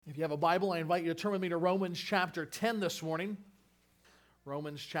If you have a Bible, I invite you to turn with me to Romans chapter 10 this morning.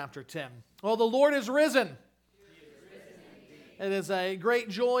 Romans chapter 10. Well, the Lord is risen. It is a great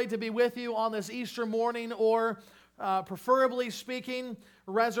joy to be with you on this Easter morning, or preferably speaking,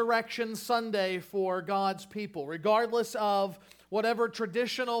 Resurrection Sunday for God's people. Regardless of whatever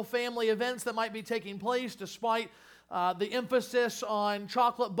traditional family events that might be taking place, despite the emphasis on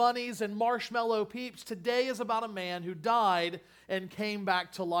chocolate bunnies and marshmallow peeps, today is about a man who died and came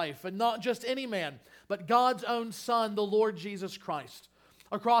back to life. And not just any man, but God's own Son, the Lord Jesus Christ.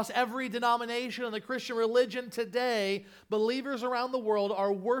 Across every denomination in the Christian religion today, believers around the world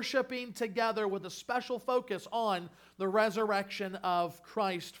are worshiping together with a special focus on the resurrection of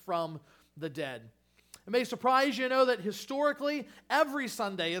Christ from the dead. It may surprise you to know that historically, every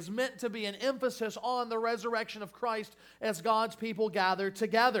Sunday is meant to be an emphasis on the resurrection of Christ as God's people gather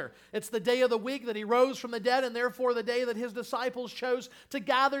together. It's the day of the week that He rose from the dead, and therefore the day that His disciples chose to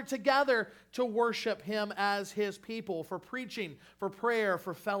gather together to worship Him as His people, for preaching, for prayer,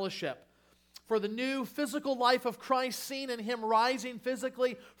 for fellowship. For the new physical life of Christ seen in Him rising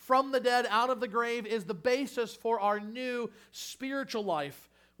physically from the dead out of the grave is the basis for our new spiritual life,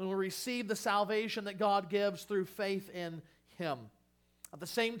 when we receive the salvation that God gives through faith in Him. At the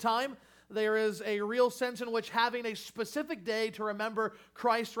same time, there is a real sense in which having a specific day to remember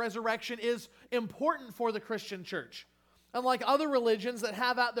Christ's resurrection is important for the Christian church. Unlike other religions that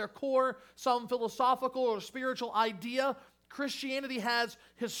have at their core some philosophical or spiritual idea, Christianity has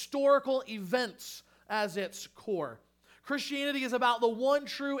historical events as its core. Christianity is about the one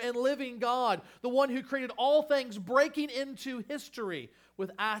true and living God, the one who created all things, breaking into history with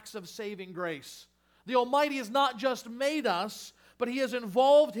acts of saving grace. The Almighty has not just made us, but He has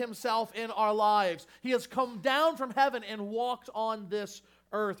involved Himself in our lives. He has come down from heaven and walked on this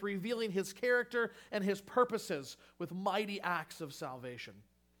earth, revealing His character and His purposes with mighty acts of salvation.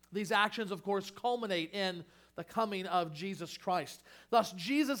 These actions, of course, culminate in the coming of Jesus Christ. Thus,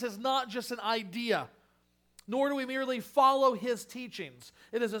 Jesus is not just an idea, nor do we merely follow His teachings.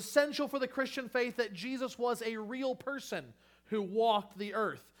 It is essential for the Christian faith that Jesus was a real person who walked the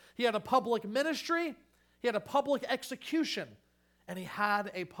earth. He had a public ministry, He had a public execution, and He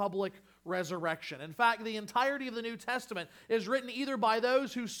had a public resurrection. In fact, the entirety of the New Testament is written either by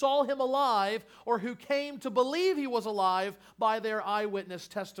those who saw Him alive or who came to believe He was alive by their eyewitness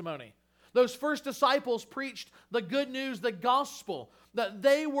testimony. Those first disciples preached the good news, the gospel, that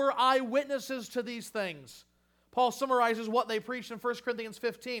they were eyewitnesses to these things. Paul summarizes what they preached in 1 Corinthians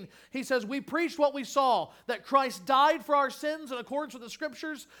 15. He says, "We preached what we saw, that Christ died for our sins in accordance with the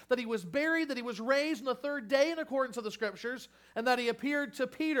Scriptures, that He was buried, that He was raised on the third day in accordance with the Scriptures, and that He appeared to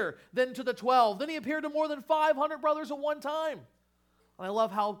Peter, then to the 12. Then He appeared to more than 500 brothers at one time." And I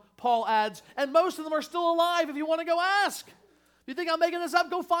love how Paul adds, "And most of them are still alive if you want to go ask." If you think I'm making this up,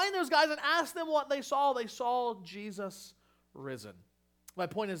 go find those guys and ask them what they saw. They saw Jesus risen. My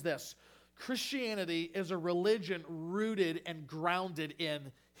point is this: Christianity is a religion rooted and grounded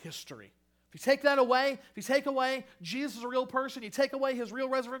in history. If you take that away, if you take away Jesus is a real person, you take away His real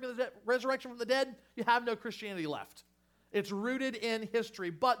resurrection from the dead, you have no Christianity left. It's rooted in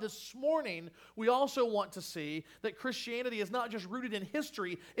history. But this morning, we also want to see that Christianity is not just rooted in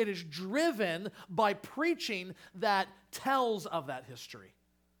history, it is driven by preaching that tells of that history.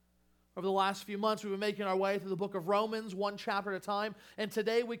 Over the last few months, we've been making our way through the book of Romans, one chapter at a time, and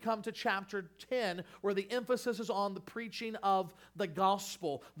today we come to chapter 10, where the emphasis is on the preaching of the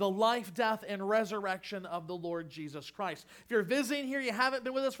gospel, the life, death, and resurrection of the Lord Jesus Christ. If you're visiting here, you haven't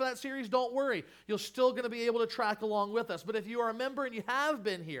been with us for that series, don't worry. You're still going to be able to track along with us. But if you are a member and you have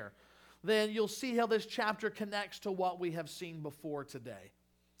been here, then you'll see how this chapter connects to what we have seen before today.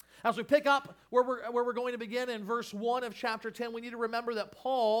 As we pick up where we're going to begin in verse 1 of chapter 10, we need to remember that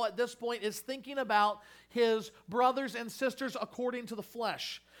Paul, at this point, is thinking about his brothers and sisters according to the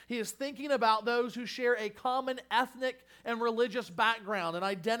flesh. He is thinking about those who share a common ethnic and religious background and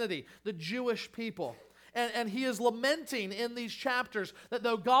identity, the Jewish people. And he is lamenting in these chapters that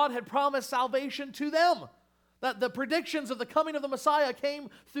though God had promised salvation to them, that the predictions of the coming of the Messiah came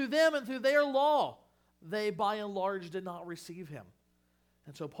through them and through their law, they by and large did not receive Him.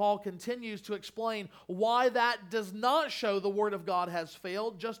 And so Paul continues to explain why that does not show the Word of God has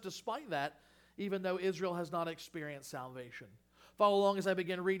failed, just despite that, even though Israel has not experienced salvation. Follow along as I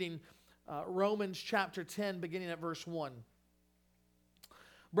begin reading Romans chapter 10, beginning at verse 1.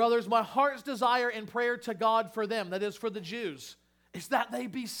 "Brothers, my heart's desire and prayer to God for them," that is, for the Jews, "is that they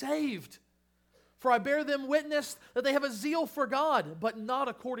be saved. For I bear them witness that they have a zeal for God, but not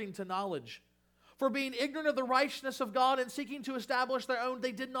according to knowledge. For being ignorant of the righteousness of God and seeking to establish their own,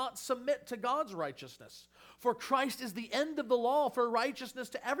 they did not submit to God's righteousness. For Christ is the end of the law for righteousness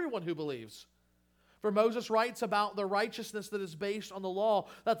to everyone who believes. For Moses writes about the righteousness that is based on the law,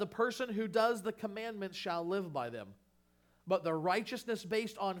 that the person who does the commandments shall live by them. But the righteousness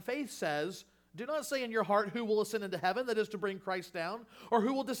based on faith says, do not say in your heart, who will ascend into heaven, that is to bring Christ down, or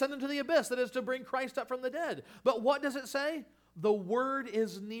who will descend into the abyss, that is to bring Christ up from the dead. But what does it say? The word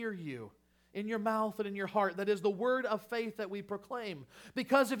is near you, in your mouth and in your heart. That is the word of faith that we proclaim.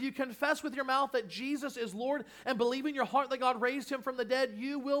 Because if you confess with your mouth that Jesus is Lord and believe in your heart that God raised him from the dead,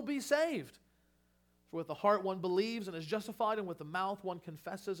 you will be saved. For with the heart one believes and is justified, and with the mouth one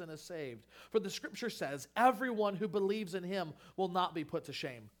confesses and is saved. For the scripture says, everyone who believes in him will not be put to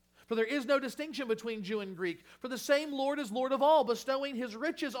shame. For there is no distinction between Jew and Greek. For the same Lord is Lord of all, bestowing his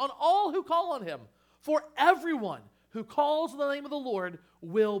riches on all who call on him. For everyone who calls on the name of the Lord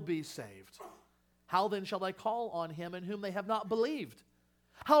will be saved. How then shall they call on him in whom they have not believed?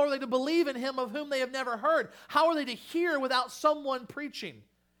 How are they to believe in him of whom they have never heard? How are they to hear without someone preaching?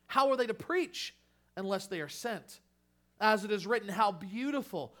 How are they to preach unless they are sent? As it is written, how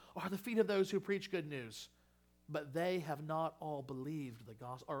beautiful are the feet of those who preach good news. But they have not all believed the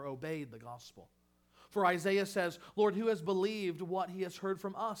gospel or obeyed the gospel. For Isaiah says, Lord, who has believed what he has heard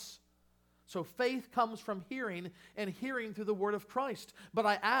from us? So faith comes from hearing, and hearing through the word of Christ. But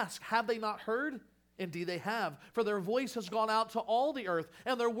I ask, have they not heard? Indeed they have, for their voice has gone out to all the earth,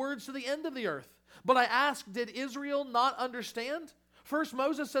 and their words to the end of the earth. But I ask, did Israel not understand? First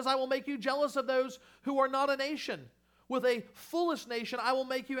Moses says, I will make you jealous of those who are not a nation. With a foolish nation I will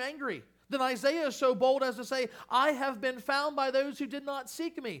make you angry. Then Isaiah is so bold as to say, I have been found by those who did not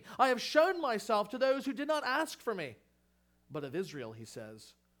seek me. I have shown myself to those who did not ask for me. But of Israel, he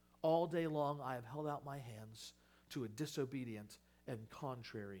says, all day long I have held out my hands to a disobedient and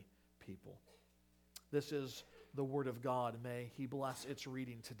contrary people. This is the word of God. May he bless its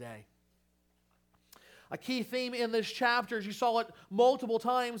reading today. A key theme in this chapter, as you saw it multiple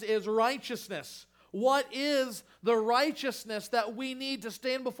times, is righteousness. What is the righteousness that we need to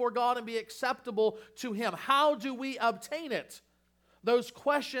stand before God and be acceptable to him? How do we obtain it? Those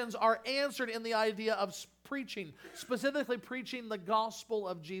questions are answered in the idea of preaching, specifically preaching the gospel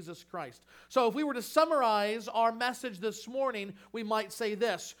of Jesus Christ. So if we were to summarize our message this morning, we might say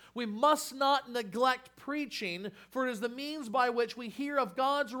this: we must not neglect preaching, for it is the means by which we hear of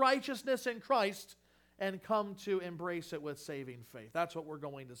God's righteousness in Christ and come to embrace it with saving faith. That's what we're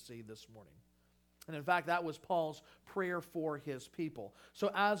going to see this morning. And in fact, that was Paul's prayer for his people. So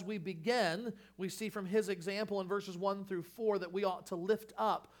as we begin, we see from his example in verses 1 through 4 that we ought to lift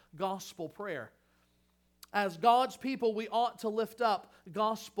up gospel prayer. As God's people, we ought to lift up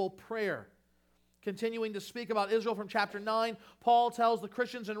gospel prayer. Continuing to speak about Israel from chapter 9, Paul tells the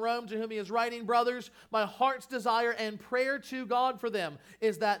Christians in Rome to whom he is writing, brothers, my heart's desire and prayer to God for them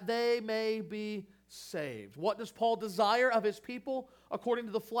is that they may be saved. What does Paul desire of his people according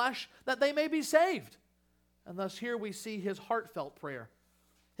to the flesh? That they may be saved. And thus here we see his heartfelt prayer.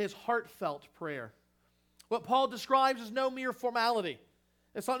 His heartfelt prayer. What Paul describes is no mere formality.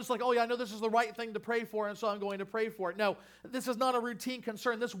 It's not just like, oh yeah, I know this is the right thing to pray for, and so I'm going to pray for it. No, this is not a routine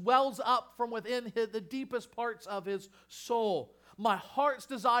concern. This wells up from within the deepest parts of his soul. My heart's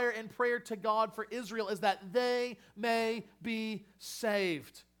desire and prayer to God for Israel is that they may be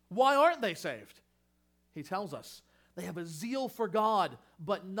saved. Why aren't they saved? He tells us they have a zeal for God,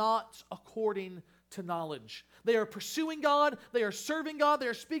 but not according to knowledge. They are pursuing God, they are serving God, they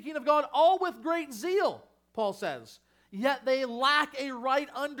are speaking of God, all with great zeal, Paul says. Yet they lack a right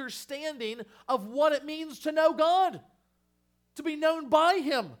understanding of what it means to know God, to be known by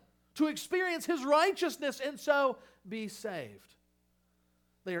him, to experience his righteousness, and so be saved.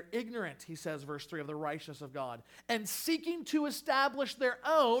 They are ignorant, he says, verse 3, of the righteousness of God, and seeking to establish their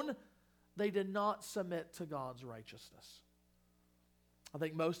own, they did not submit to God's righteousness. I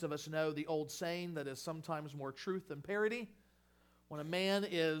think most of us know the old saying that is sometimes more truth than parody. When a man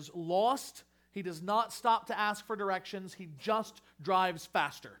is lost, he does not stop to ask for directions. He just drives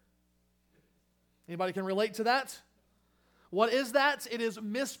faster. Anybody can relate to that? What is that? It is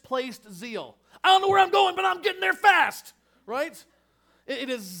misplaced zeal. I don't know where I'm going, but I'm getting there fast, right? It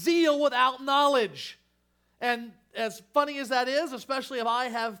is zeal without knowledge. And as funny as that is, especially if I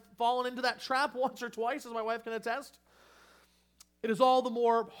have fallen into that trap once or twice, as my wife can attest, it is all the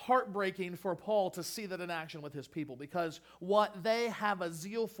more heartbreaking for Paul to see that in action with his people, because what they have a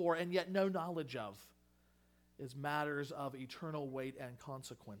zeal for and yet no knowledge of is matters of eternal weight and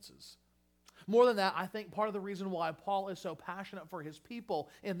consequences. More than that, I think part of the reason why Paul is so passionate for his people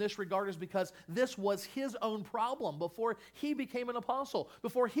in this regard is because this was his own problem before he became an apostle,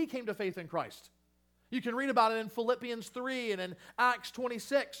 before he came to faith in Christ. You can read about it in Philippians 3 and in Acts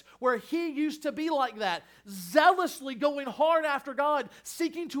 26, where he used to be like that, zealously going hard after God,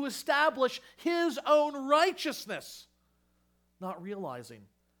 seeking to establish his own righteousness, not realizing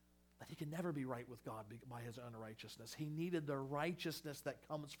that he could never be right with God by his own righteousness. He needed the righteousness that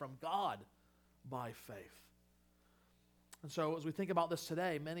comes from God by faith. And so as we think about this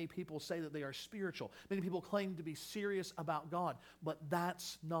today, many people say that they are spiritual. Many people claim to be serious about God, but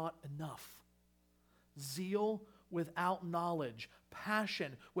that's not enough. Zeal without knowledge,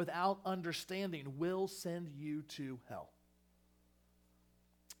 passion without understanding will send you to hell.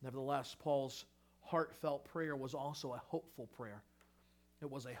 Nevertheless, Paul's heartfelt prayer was also a hopeful prayer. It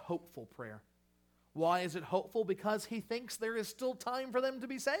was a hopeful prayer. Why is it hopeful? Because he thinks there is still time for them to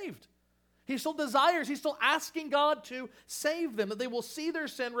be saved. He still desires, he's still asking God to save them, that they will see their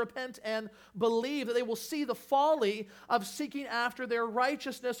sin, repent, and believe, that they will see the folly of seeking after their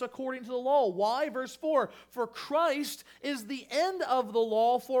righteousness according to the law. Why? Verse 4, for Christ is the end of the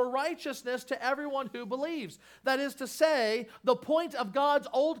law for righteousness to everyone who believes. That is to say, the point of God's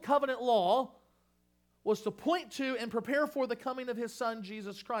old covenant law was to point to and prepare for the coming of his Son,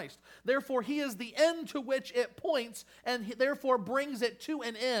 Jesus Christ. Therefore, he is the end to which it points, and therefore brings it to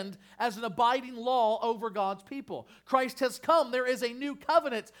an end as an abiding law over God's people. Christ has come. There is a new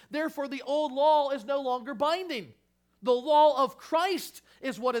covenant. Therefore, the old law is no longer binding. The law of Christ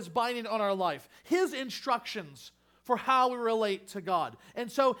is what is binding on our life. His instructions for how we relate to God.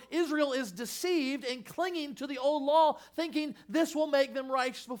 And so Israel is deceived and clinging to the old law, thinking this will make them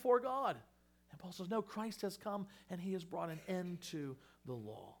righteous before God. Paul says, no, Christ has come and he has brought an end to the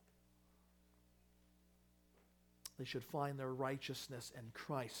law. They should find their righteousness in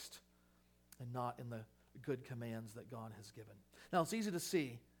Christ and not in the good commands that God has given. Now, it's easy to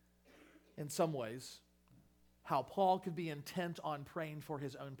see in some ways how Paul could be intent on praying for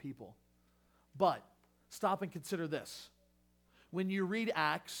his own people. But stop and consider this. When you read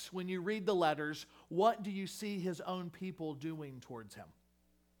Acts, when you read the letters, what do you see his own people doing towards him?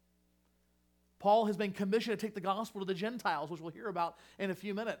 Paul has been commissioned to take the gospel to the Gentiles, which we'll hear about in a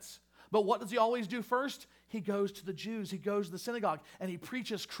few minutes. But what does he always do first? He goes to the Jews. He goes to the synagogue, and he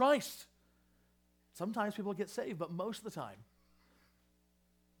preaches Christ. Sometimes people get saved, but most of the time,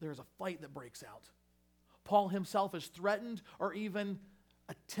 there's a fight that breaks out. Paul himself is threatened, or even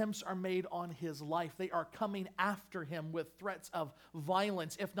attempts are made on his life. They are coming after him with threats of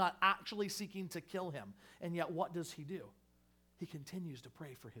violence, if not actually seeking to kill him. And yet, what does he do? He continues to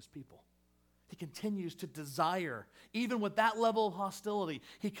pray for his people. He continues to desire, even with that level of hostility,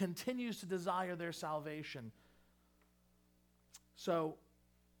 he continues to desire their salvation. So,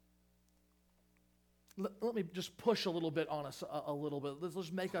 let me just push a little bit on us a little bit.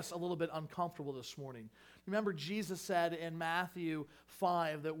 Let's make us a little bit uncomfortable this morning. Remember, Jesus said in Matthew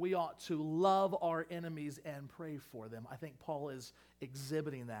 5 that we ought to love our enemies and pray for them. I think Paul is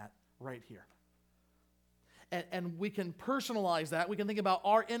exhibiting that right here. And we can personalize that. We can think about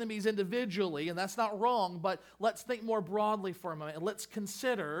our enemies individually, and that's not wrong, but let's think more broadly for a moment. And let's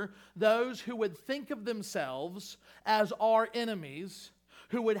consider those who would think of themselves as our enemies,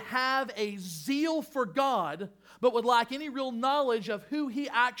 who would have a zeal for God, but would lack any real knowledge of who he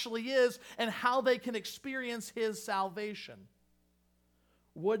actually is and how they can experience his salvation.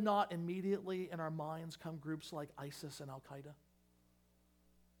 Would not immediately in our minds come groups like ISIS and Al-Qaeda?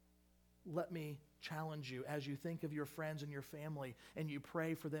 Let me challenge you as you think of your friends and your family and you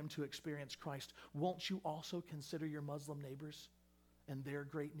pray for them to experience Christ. Won't you also consider your Muslim neighbors and their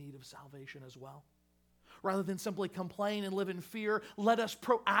great need of salvation as well? Rather than simply complain and live in fear, let us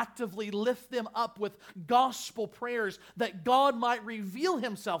proactively lift them up with gospel prayers that God might reveal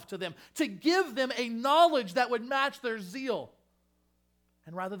himself to them, to give them a knowledge that would match their zeal.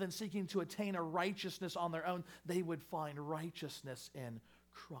 And rather than seeking to attain a righteousness on their own, they would find righteousness in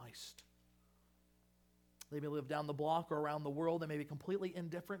Christ. They may live down the block or around the world. They may be completely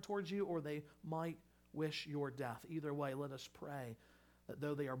indifferent towards you, or they might wish your death. Either way, let us pray that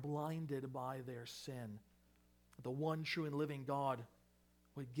though they are blinded by their sin, the one true and living God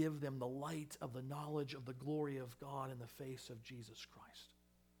would give them the light of the knowledge of the glory of God in the face of Jesus Christ.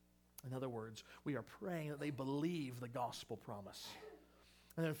 In other words, we are praying that they believe the gospel promise.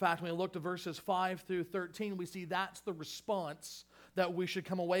 And in fact, when we look to verses 5 through 13, we see that's the response that we should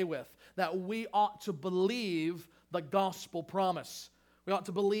come away with, that we ought to believe the gospel promise. We ought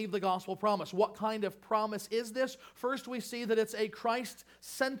to believe the gospel promise. What kind of promise is this? First, we see that it's a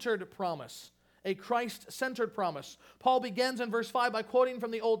Christ-centered promise. A Christ-centered promise. Paul begins in verse 5 by quoting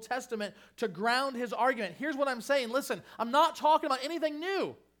from the Old Testament to ground his argument. Here's what I'm saying. Listen, I'm not talking about anything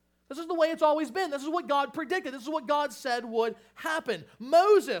new. This is the way it's always been. This is what God predicted. This is what God said would happen.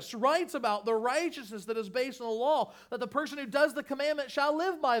 Moses writes about the righteousness that is based on the law, that the person who does the commandment shall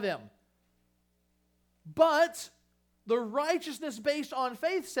live by them. But the righteousness based on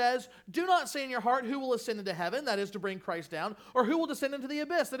faith says, do not say in your heart, who will ascend into heaven, that is to bring Christ down, or who will descend into the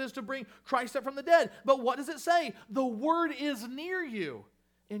abyss, that is to bring Christ up from the dead. But what does it say? The word is near you,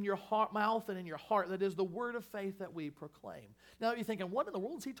 in your heart, mouth and in your heart. That is the word of faith that we proclaim. Now you're thinking, what in the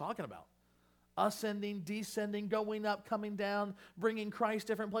world is he talking about? Ascending, descending, going up, coming down, bringing Christ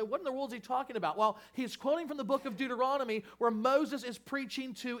different place. What in the world is he talking about? Well, he's quoting from the book of Deuteronomy where Moses is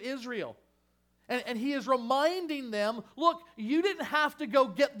preaching to Israel. And he is reminding them, look, you didn't have to go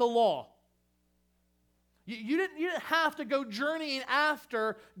get the law. You didn't have to go journeying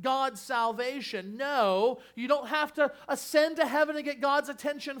after God's salvation. No, you don't have to ascend to heaven and get God's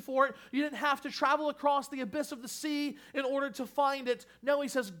attention for it. You didn't have to travel across the abyss of the sea in order to find it. No, he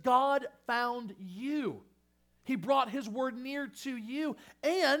says, God found you. He brought his word near to you.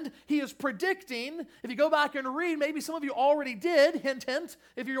 And he is predicting, if you go back and read, maybe some of you already did, hint, hint,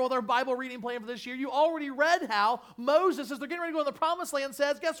 if you're on our Bible reading plan for this year, you already read how Moses, as they're getting ready to go in the promised land,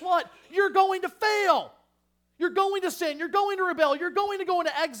 says, guess what? You're going to fail. You're going to sin. You're going to rebel. You're going to go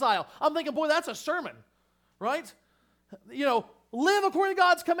into exile. I'm thinking, boy, that's a sermon, right? You know, live according to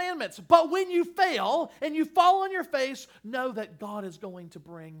God's commandments. But when you fail and you fall on your face, know that God is going to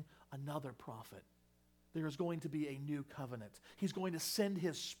bring another prophet. There is going to be a new covenant. He's going to send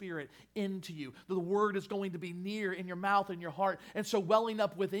his spirit into you. The word is going to be near in your mouth and your heart. And so welling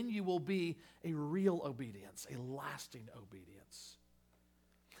up within you will be a real obedience, a lasting obedience.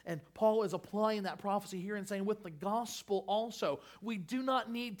 And Paul is applying that prophecy here and saying with the gospel also, we do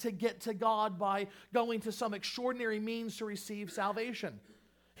not need to get to God by going to some extraordinary means to receive salvation.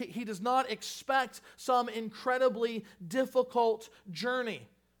 He does not expect some incredibly difficult journey,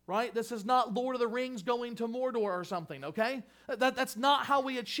 right? This is not Lord of the Rings going to Mordor or something, okay? That's not how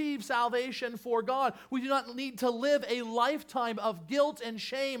we achieve salvation for God. We do not need to live a lifetime of guilt and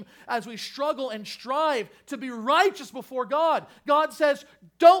shame as we struggle and strive to be righteous before God. God says,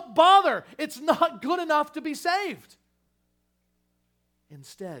 don't bother. It's not good enough to be saved.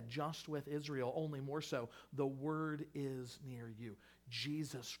 Instead, just with Israel, only more so, the word is near you.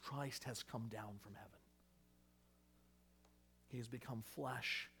 Jesus Christ has come down from heaven. He has become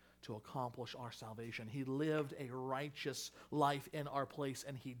flesh to accomplish our salvation. He lived a righteous life in our place,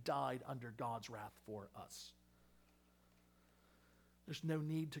 and he died under God's wrath for us. There's no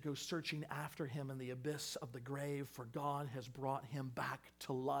need to go searching after him in the abyss of the grave, for God has brought him back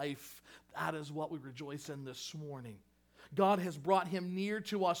to life. That is what we rejoice in this morning. God has brought him near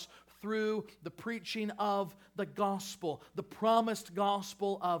to us through the preaching of the gospel, the promised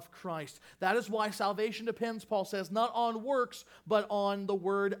gospel of Christ. That is why salvation depends, Paul says, not on works, but on the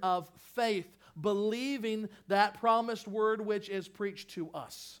word of faith, believing that promised word which is preached to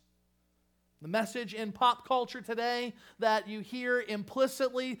us. The message in pop culture today that you hear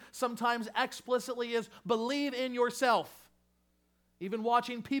implicitly, sometimes explicitly, is believe in yourself. Even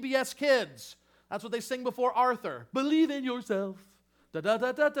watching PBS Kids, that's what they sing before Arthur. Believe in yourself.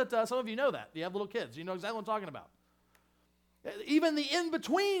 Da-da-da-da-da-da. Some of you know that. You have little kids. You know exactly what I'm talking about. Even the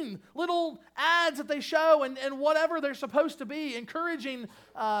in-between little ads that they show and whatever they're supposed to be, encouraging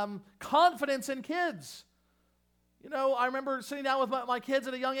confidence in kids. You know, I remember sitting down with my kids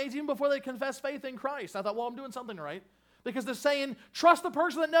at a young age, even before they confessed faith in Christ. I thought, well, I'm doing something right. Because they're saying, trust the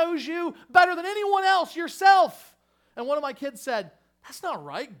person that knows you better than anyone else, yourself. And one of my kids said, that's not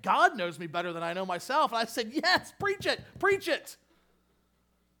right. God knows me better than I know myself. And I said, yes, preach it, preach it.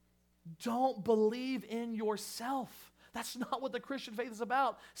 Don't believe in yourself. That's not what the Christian faith is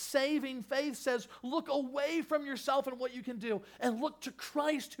about. Saving faith says, look away from yourself and what you can do and look to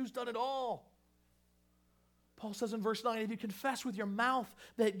Christ who's done it all. Paul says in verse 9, if you confess with your mouth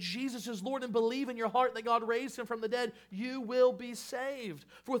that Jesus is Lord and believe in your heart that God raised him from the dead, you will be saved.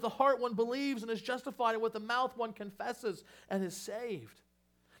 For with the heart one believes and is justified, and with the mouth one confesses and is saved.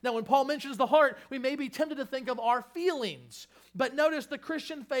 Now, when Paul mentions the heart, we may be tempted to think of our feelings. But notice the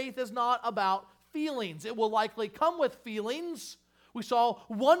Christian faith is not about feelings. It will likely come with feelings. We saw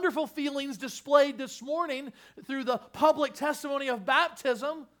wonderful feelings displayed this morning through the public testimony of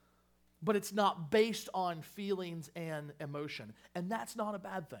baptism. But it's not based on feelings and emotion. And that's not a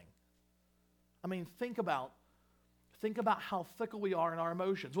bad thing. I mean, think about how fickle we are in our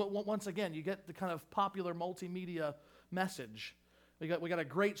emotions. Once again, you get the kind of popular multimedia message. We got a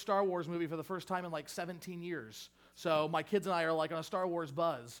great Star Wars movie for the first time in like 17 years. So my kids and I are like on a Star Wars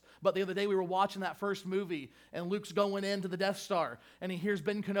buzz. But the other day we were watching that first movie, and Luke's going into the Death Star, and he hears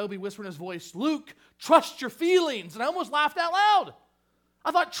Ben Kenobi whisper in his voice, Luke, trust your feelings. And I almost laughed out loud.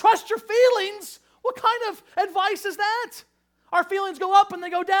 I thought, trust your feelings? What kind of advice is that? Our feelings go up and they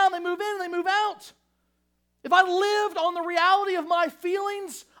go down, they move in and they move out. If I lived on the reality of my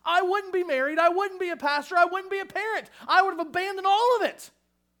feelings, I wouldn't be married, I wouldn't be a pastor, I wouldn't be a parent. I would have abandoned all of it.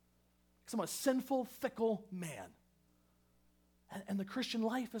 Because I'm a sinful, fickle man. And the Christian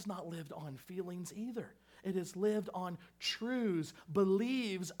life is not lived on feelings either. It is lived on truths,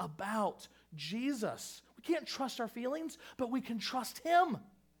 believes about Jesus. We can't trust our feelings, but we can trust Him.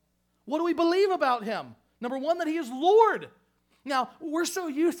 What do we believe about Him? Number one, that He is Lord. Now, we're so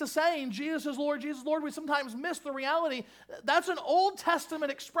used to saying Jesus is Lord, we sometimes miss the reality. That's an Old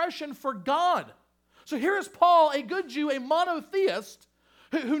Testament expression for God. So here is Paul, a good Jew, a monotheist,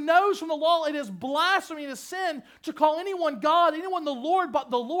 who knows from the law it is blasphemy, it is sin to call anyone God, anyone the Lord but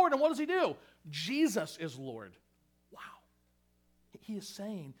the Lord. And what does he do? Jesus is Lord. Wow. He is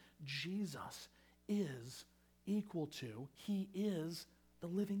saying Jesus is equal to, He is the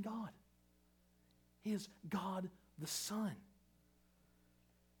living God. He is God the Son.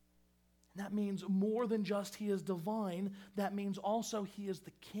 And that means more than just He is divine. That means also He is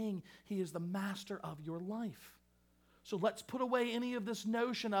the King. He is the master of your life. So let's put away any of this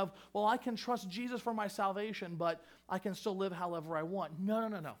notion of, well, I can trust Jesus for my salvation, but I can still live however I want.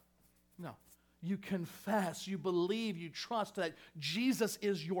 No. You confess, you believe, you trust that Jesus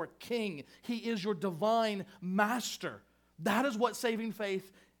is your King. He is your divine master. That is what saving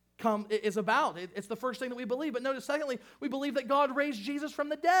faith is about. It's the first thing that we believe. But notice, secondly, we believe that God raised Jesus from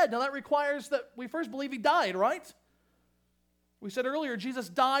the dead. Now that requires that we first believe He died, right? We said earlier, Jesus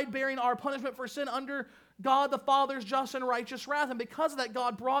died bearing our punishment for sin under God the Father's just and righteous wrath. And because of that,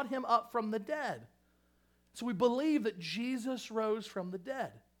 God brought Him up from the dead. So we believe that Jesus rose from the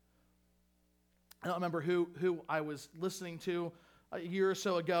dead. I don't remember who I was listening to a year or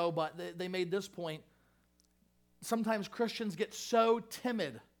so ago, but they made this point. Sometimes Christians get so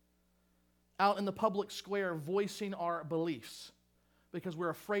timid out in the public square voicing our beliefs because we're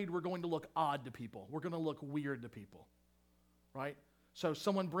afraid we're going to look odd to people. We're going to look weird to people, right? So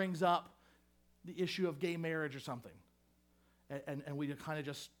someone brings up the issue of gay marriage or something, and we kind of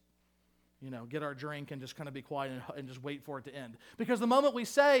just, get our drink and just kind of be quiet and just wait for it to end. Because the moment we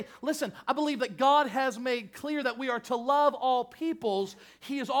say, listen, I believe that God has made clear that we are to love all peoples,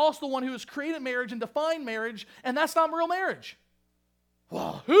 He is also the one who has created marriage and defined marriage, and that's not real marriage.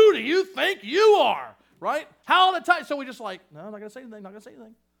 Well, who do you think you are? Right? How the time? So we just no, I'm not going to say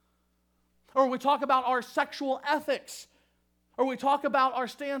anything, Or we talk about our sexual ethics. Or we talk about our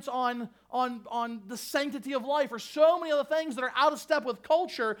stance on the sanctity of life, or so many other things that are out of step with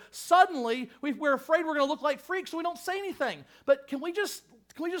culture. Suddenly, we're afraid we're going to look like freaks, so we don't say anything. But can we just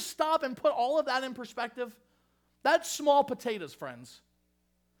stop and put all of that in perspective? That's small potatoes, friends.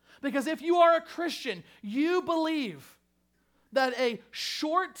 Because if you are a Christian, you believe that a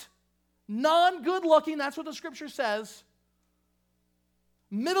short, non-good-looking, that's what the Scripture says,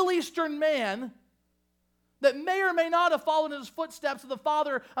 Middle Eastern man that may or may not have followed in his footsteps of the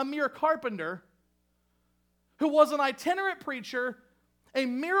father, a mere carpenter, who was an itinerant preacher, a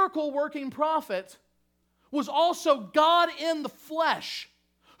miracle-working prophet, was also God in the flesh,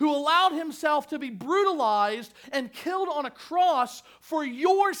 who allowed Himself to be brutalized and killed on a cross for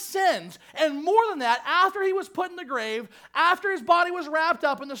your sins. And more than that, after He was put in the grave, after His body was wrapped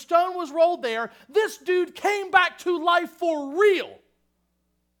up and the stone was rolled there, this dude came back to life for real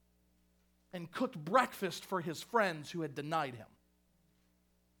and cooked breakfast for His friends who had denied Him.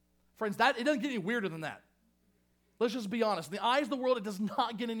 Friends, it doesn't get any weirder than that. Let's just be honest. In the eyes of the world, it does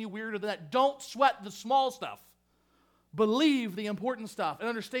not get any weirder than that. Don't sweat the small stuff. Believe the important stuff and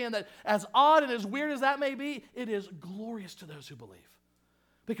understand that as odd and as weird as that may be, it is glorious to those who believe.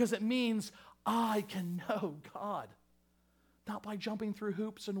 Because it means I can know God. Not by jumping through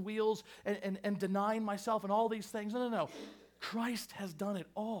hoops and wheels and denying myself and all these things. No. Christ has done it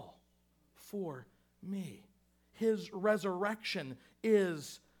all for me. His resurrection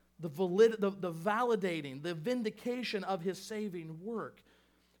is the validating, the vindication of His saving work.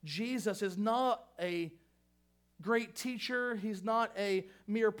 Jesus is not a great teacher. He's not a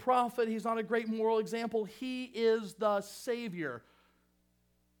mere prophet. He's not a great moral example. He is the Savior,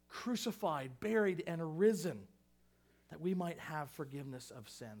 crucified, buried, and risen, that we might have forgiveness of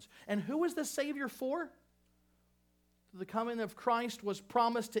sins. And who is the Savior for? The coming of Christ was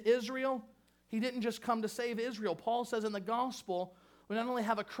promised to Israel. He didn't just come to save Israel. Paul says in the gospel, we not only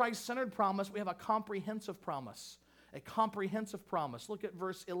have a Christ-centered promise, we have a comprehensive promise. A comprehensive promise. Look at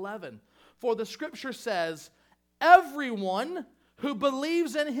verse 11. For the Scripture says, everyone who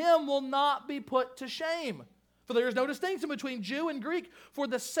believes in Him will not be put to shame. For there is no distinction between Jew and Greek, for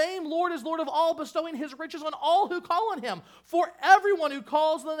the same Lord is Lord of all, bestowing his riches on all who call on him. For everyone who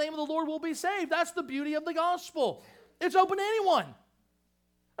calls on the name of the Lord will be saved. That's the beauty of the gospel. It's open to anyone.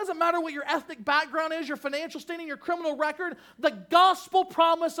 Doesn't matter what your ethnic background is, your financial standing, your criminal record. The gospel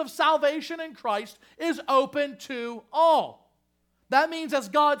promise of salvation in Christ is open to all. That means as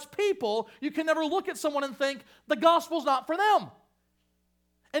God's people, you can never look at someone and think, the gospel's not for them.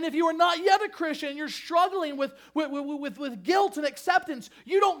 And if you are not yet a Christian, you're struggling with guilt and acceptance,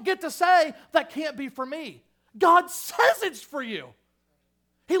 you don't get to say, that can't be for me. God says it's for you.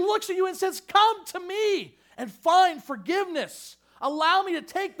 He looks at you and says, come to me and find forgiveness. Allow me to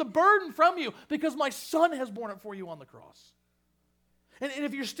take the burden from you because my Son has borne it for you on the cross. And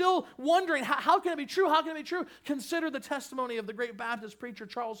if you're still wondering, how can it be true? How can it be true? Consider the testimony of the great Baptist preacher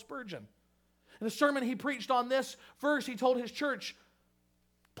Charles Spurgeon. In a sermon he preached on this verse, he told his church,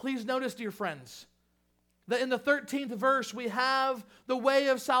 please notice, dear friends, that in the 13th verse we have the way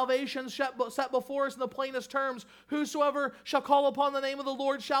of salvation set before us in the plainest terms. Whosoever shall call upon the name of the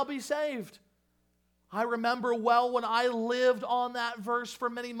Lord shall be saved. I remember well when I lived on that verse for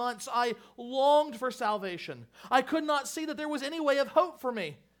many months. I longed for salvation. I could not see that there was any way of hope for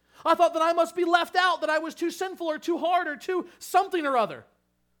me. I thought that I must be left out, that I was too sinful or too hard or too something or other,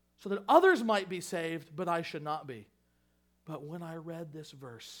 so that others might be saved, but I should not be. But when I read this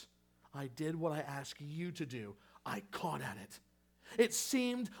verse, I did what I ask you to do. I caught at it. It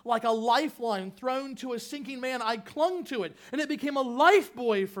seemed like a lifeline thrown to a sinking man. I clung to it, and it became a life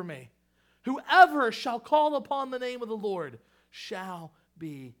buoy for me. Whoever shall call upon the name of the Lord shall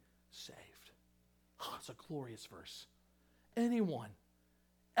be saved. Oh, it's a glorious verse. Anyone,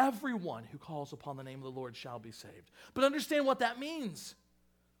 everyone who calls upon the name of the Lord shall be saved. But understand what that means.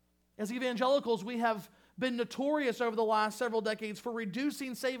 As evangelicals, we have been notorious over the last several decades for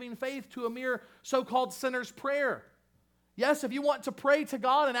reducing saving faith to a mere so-called sinner's prayer. Yes, if you want to pray to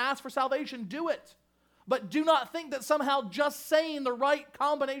God and ask for salvation, do it. But do not think that somehow just saying the right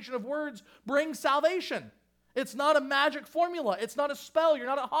combination of words brings salvation. It's not a magic formula. It's not a spell. You're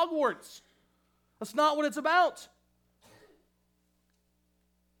not at Hogwarts. That's not what it's about.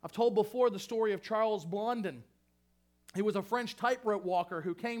 I've told before the story of Charles Blondin. He was a French tightrope walker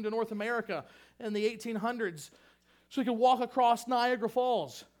who came to North America in the 1800s so he could walk across Niagara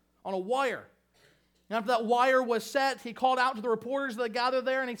Falls on a wire. And after that wire was set, he called out to the reporters that gathered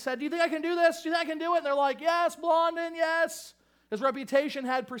there and he said, do you think I can do this? Do you think I can do it? And they're like, yes, Blondin, yes. His reputation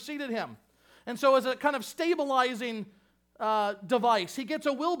had preceded him. And so as a kind of stabilizing device, he gets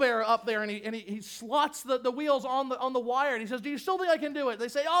a wheelbarrow up there and he slots the wheels on the wire and he says, do you still think I can do it? They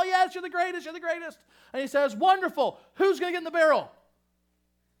say, oh yes, you're the greatest, you're the greatest. And he says, wonderful, who's going to get in the barrel?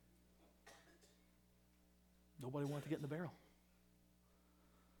 Nobody wanted to get in the barrel.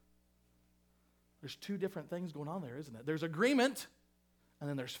 There's two different things going on there, isn't it? There's agreement, and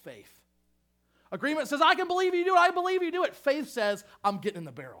then there's faith. Agreement says, I can believe you do it, I believe you do it. Faith says, I'm getting in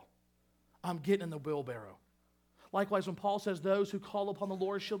the barrel. I'm getting in the wheelbarrow. Likewise, when Paul says those who call upon the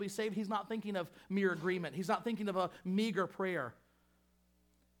Lord shall be saved, he's not thinking of mere agreement. He's not thinking of a meager prayer.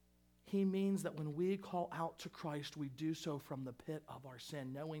 He means that when we call out to Christ, we do so from the pit of our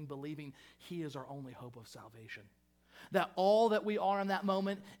sin, knowing, believing he is our only hope of salvation. That all that we are in that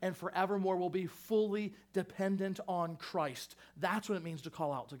moment and forevermore will be fully dependent on Christ. That's what it means to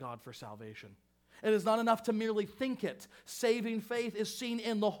call out to God for salvation. It is not enough to merely think it. Saving faith is seen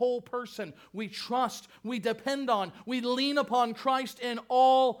in the whole person. We trust, we depend on, we lean upon Christ in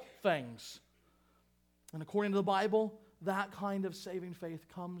all things. And according to the Bible, that kind of saving faith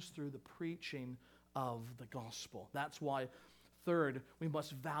comes through the preaching of the gospel. That's why, third, we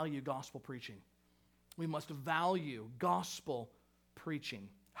must value gospel preaching. We must value gospel preaching.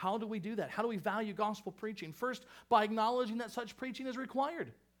 How do we do that? How do we value gospel preaching? First, by acknowledging that such preaching is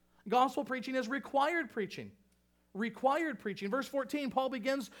required. Gospel preaching is required preaching. Required preaching. Verse 14, Paul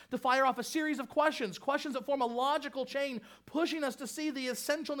begins to fire off a series of questions that form a logical chain, pushing us to see the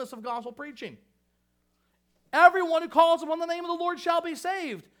essentialness of gospel preaching. Everyone who calls upon the name of the Lord shall be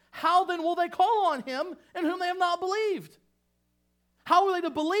saved. How then will they call on him in whom they have not believed? How are they to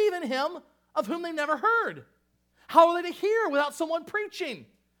believe in him of whom they never heard? How are they to hear without someone preaching?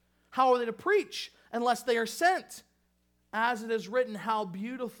 How are they to preach unless they are sent? As it is written, how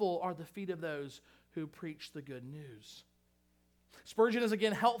beautiful are the feet of those who preach the good news. Spurgeon is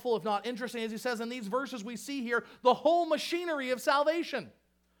again helpful, if not interesting, as he says in these verses we see here the whole machinery of salvation.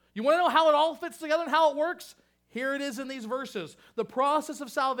 You want to know how it all fits together and how it works? Here it is in these verses. The process of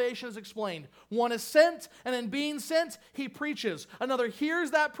salvation is explained. One is sent, and in being sent, he preaches. Another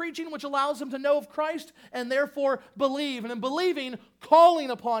hears that preaching, which allows him to know of Christ, and therefore believe. And in believing, calling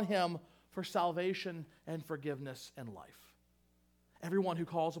upon him for salvation and forgiveness and life. Everyone who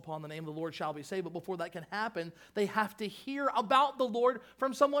calls upon the name of the Lord shall be saved, but before that can happen, they have to hear about the Lord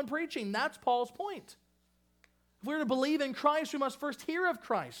from someone preaching. That's Paul's point. If we're to believe in Christ, we must first hear of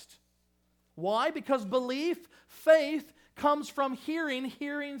Christ. Why? Because belief, faith, comes from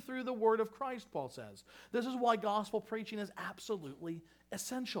hearing through the word of Christ, Paul says. This is why gospel preaching is absolutely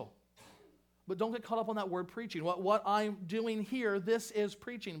essential. But don't get caught up on that word preaching. What I'm doing here, this is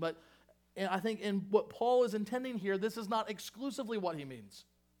preaching. But I think in what Paul is intending here, this is not exclusively what he means.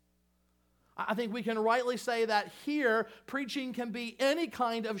 I think we can rightly say that here, preaching can be any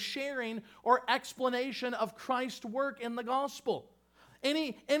kind of sharing or explanation of Christ's work in the gospel.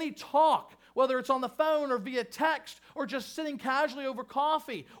 Any talk, whether it's on the phone or via text or just sitting casually over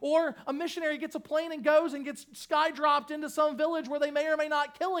coffee, or a missionary gets a plane and goes and gets sky-dropped into some village where they may or may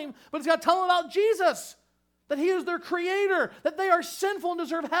not kill him, but he's got to tell them about Jesus, that he is their creator, that they are sinful and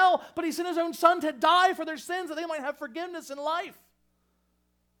deserve hell, but he sent his own son to die for their sins that they might have forgiveness in life.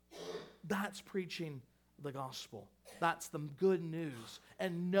 That's preaching the gospel. That's the good news.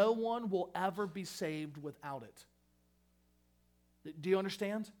 And no one will ever be saved without it. Do you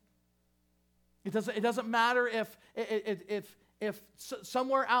understand? It doesn't matter if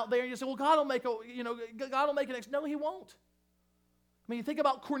somewhere out there you say, well, God will make an excuse. No, he won't. I mean, you think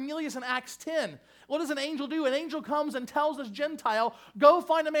about Cornelius in Acts 10. What does an angel do? An angel comes and tells this Gentile, go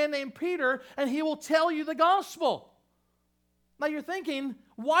find a man named Peter, and he will tell you the gospel. Now you're thinking,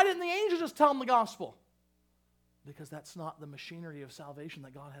 why didn't the angel just tell him the gospel? Because that's not the machinery of salvation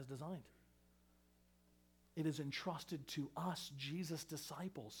that God has designed. It is entrusted to us, Jesus'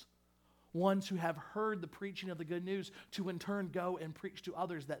 disciples, ones who have heard the preaching of the good news, to in turn go and preach to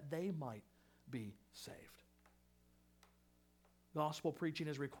others that they might be saved. Gospel preaching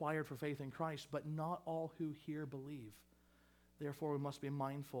is required for faith in Christ, but not all who hear believe. Therefore, we must be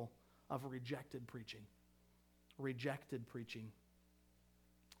mindful of rejected preaching. Rejected preaching.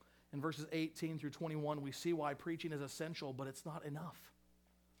 In verses 18 through 21, we see why preaching is essential, but it's not enough.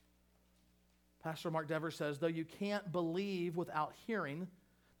 Pastor Mark Dever says, though you can't believe without hearing,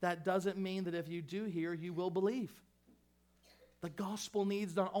 that doesn't mean that if you do hear, you will believe. The gospel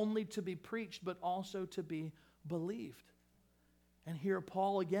needs not only to be preached, but also to be believed. And here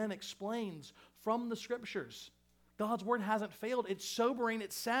Paul again explains from the scriptures, God's word hasn't failed. It's sobering,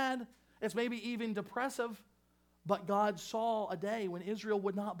 it's sad, it's maybe even depressive, but God saw a day when Israel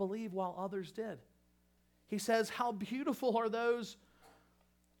would not believe while others did. He says, how beautiful are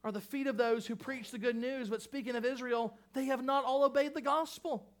the feet of those who preach the good news. But speaking of Israel, they have not all obeyed the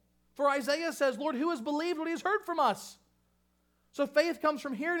gospel. For Isaiah says, Lord, who has believed what he has heard from us? So faith comes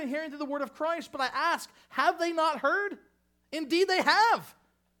from hearing and hearing through the word of Christ. But I ask, have they not heard? Indeed they have.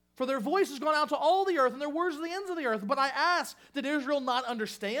 For their voice has gone out to all the earth and their words to the ends of the earth. But I ask, did Israel not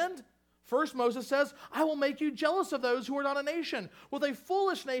understand? First Moses says, I will make you jealous of those who are not a nation. With a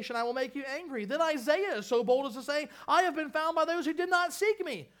foolish nation I will make you angry. Then Isaiah is so bold as to say, I have been found by those who did not seek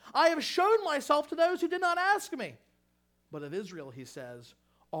me. I have shown myself to those who did not ask me. But of Israel, he says,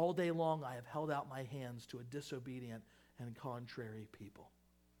 all day long I have held out my hands to a disobedient and contrary people.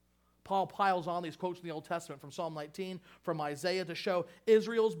 Paul piles on these quotes in the Old Testament from Psalm 19, from Isaiah, to show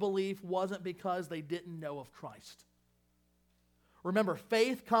Israel's belief wasn't because they didn't know of Christ. Remember,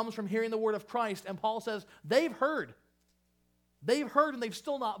 faith comes from hearing the word of Christ, and Paul says they've heard. They've heard and they've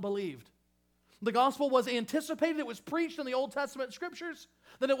still not believed. The gospel was anticipated, it was preached in the Old Testament scriptures,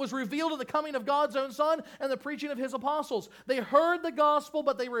 then it was revealed in the coming of God's own Son and the preaching of his apostles. They heard the gospel,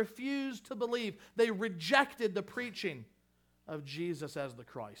 but they refused to believe. They rejected the preaching of Jesus as the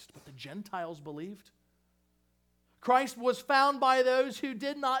Christ. But the Gentiles believed. Christ was found by those who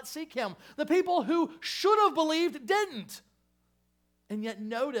did not seek him. The people who should have believed didn't. And yet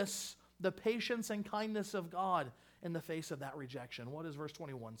notice the patience and kindness of God in the face of that rejection. What does verse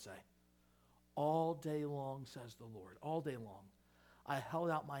 21 say? All day long, says the Lord, all day long, I held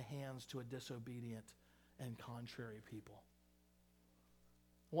out my hands to a disobedient and contrary people.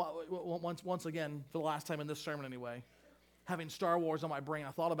 Once again, for the last time in this sermon anyway, having Star Wars on my brain,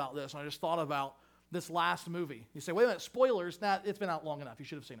 I thought about this, and I just thought about this last movie. You say, wait a minute, spoilers. Nah, it's been out long enough. You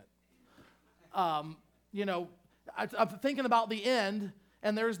should have seen it. I'm thinking about the end,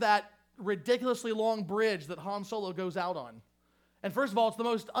 and there's that ridiculously long bridge that Han Solo goes out on. And first of all, it's the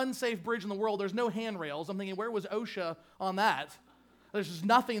most unsafe bridge in the world. There's no handrails. I'm thinking, where was OSHA on that? There's just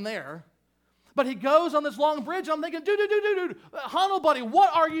nothing there. But he goes on this long bridge, and I'm thinking, dude, Han, buddy,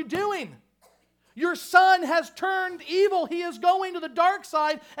 what are you doing? Your son has turned evil. He is going to the dark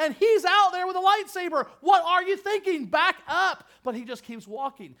side, and he's out there with a lightsaber. What are you thinking? Back up. But he just keeps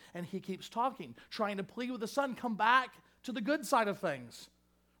walking, and he keeps talking, trying to plead with the son, come back to the good side of things.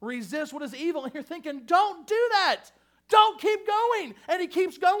 resist what is evil. And you're thinking, don't do that. Don't keep going. And he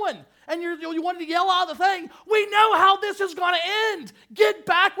keeps going. And you wanted to yell out the thing, we know how this is going to end. Get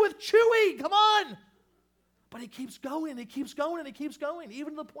back with Chewie. Come on. But he keeps going, and he keeps going, and he keeps going,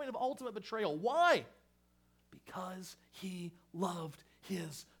 even to the point of ultimate betrayal. Why? Because he loved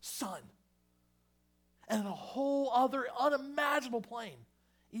his son. And on a whole other unimaginable plane,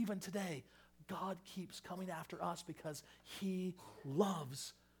 even today, God keeps coming after us because he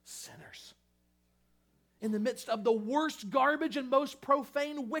loves sinners. In the midst of the worst garbage and most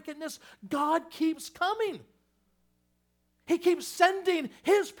profane wickedness, God keeps coming. He keeps sending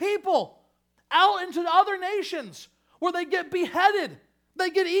his people out into the other nations where they get beheaded, they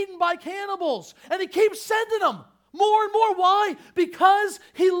get eaten by cannibals, and he keeps sending them more and more. Why? Because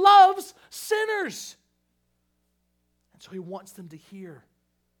he loves sinners. And so he wants them to hear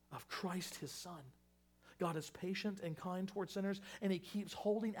of Christ his son. God is patient and kind towards sinners, and he keeps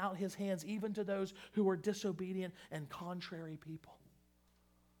holding out his hands even to those who are disobedient and contrary people.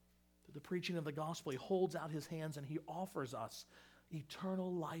 Through the preaching of the gospel, he holds out his hands and he offers us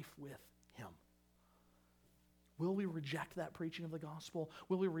eternal life with him. Will we reject that preaching of the gospel?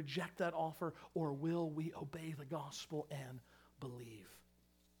 Will we reject that offer? Or will we obey the gospel and believe?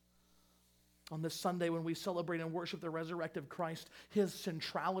 On this Sunday, when we celebrate and worship the resurrected Christ, his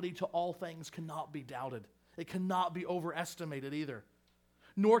centrality to all things cannot be doubted. It cannot be overestimated either.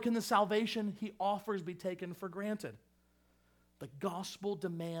 Nor can the salvation he offers be taken for granted. The gospel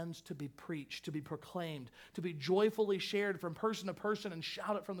demands to be preached, to be proclaimed, to be joyfully shared from person to person and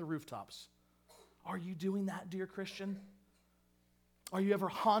shouted from the rooftops. Are you doing that, dear Christian? Are you ever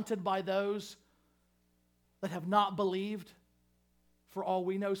haunted by those that have not believed? For all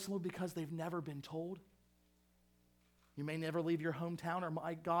we know, simply because they've never been told. You may never leave your hometown,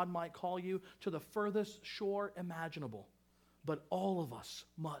 or God might call you to the furthest shore imaginable. But all of us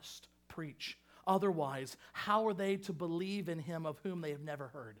must preach. Otherwise, how are they to believe in him of whom they have never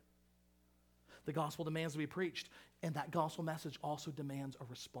heard? The gospel demands to be preached, and that gospel message also demands a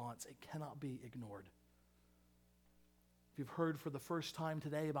response. It cannot be ignored. If you've heard for the first time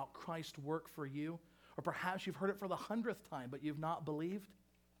today about Christ's work for you, or perhaps you've heard it for the 100th time, but you've not believed,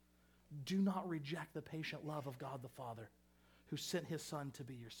 do not reject the patient love of God the Father, who sent his Son to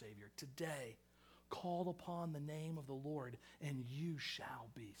be your Savior. Today, call upon the name of the Lord, and you shall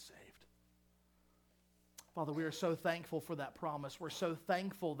be saved. Father, we are so thankful for that promise. We're so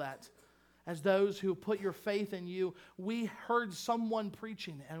thankful that as those who put your faith in you, we heard someone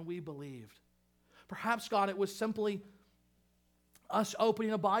preaching and we believed. Perhaps, God, it was simply us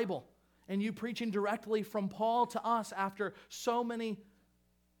opening a Bible and you preaching directly from Paul to us after so many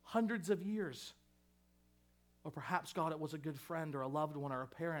hundreds of years. Or perhaps, God, it was a good friend or a loved one or a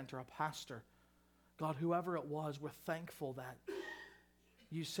parent or a pastor. God, whoever it was, we're thankful that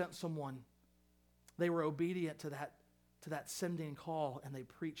you sent someone. They were obedient to that sending call, and they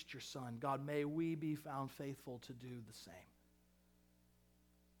preached your Son. God, may we be found faithful to do the same.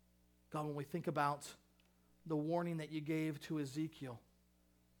 God, when we think about the warning that you gave to Ezekiel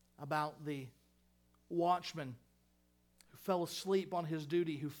about the watchman who fell asleep on his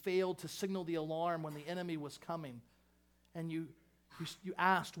duty, who failed to signal the alarm when the enemy was coming, and you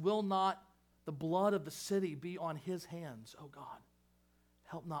asked, will not the blood of the city be on his hands? Oh God,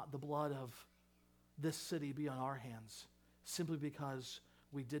 help not the blood of this city be on our hands, simply because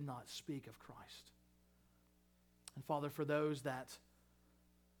we did not speak of Christ. And Father, for those that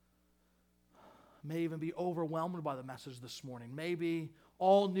may even be overwhelmed by the message this morning, may be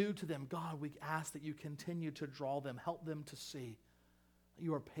all new to them, God, we ask that you continue to draw them, help them to see that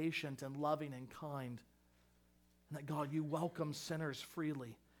you are patient and loving and kind, and that, God, you welcome sinners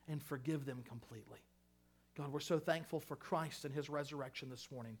freely and forgive them completely. God, we're so thankful for Christ and his resurrection this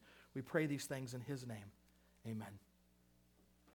morning. We pray these things in his name. Amen.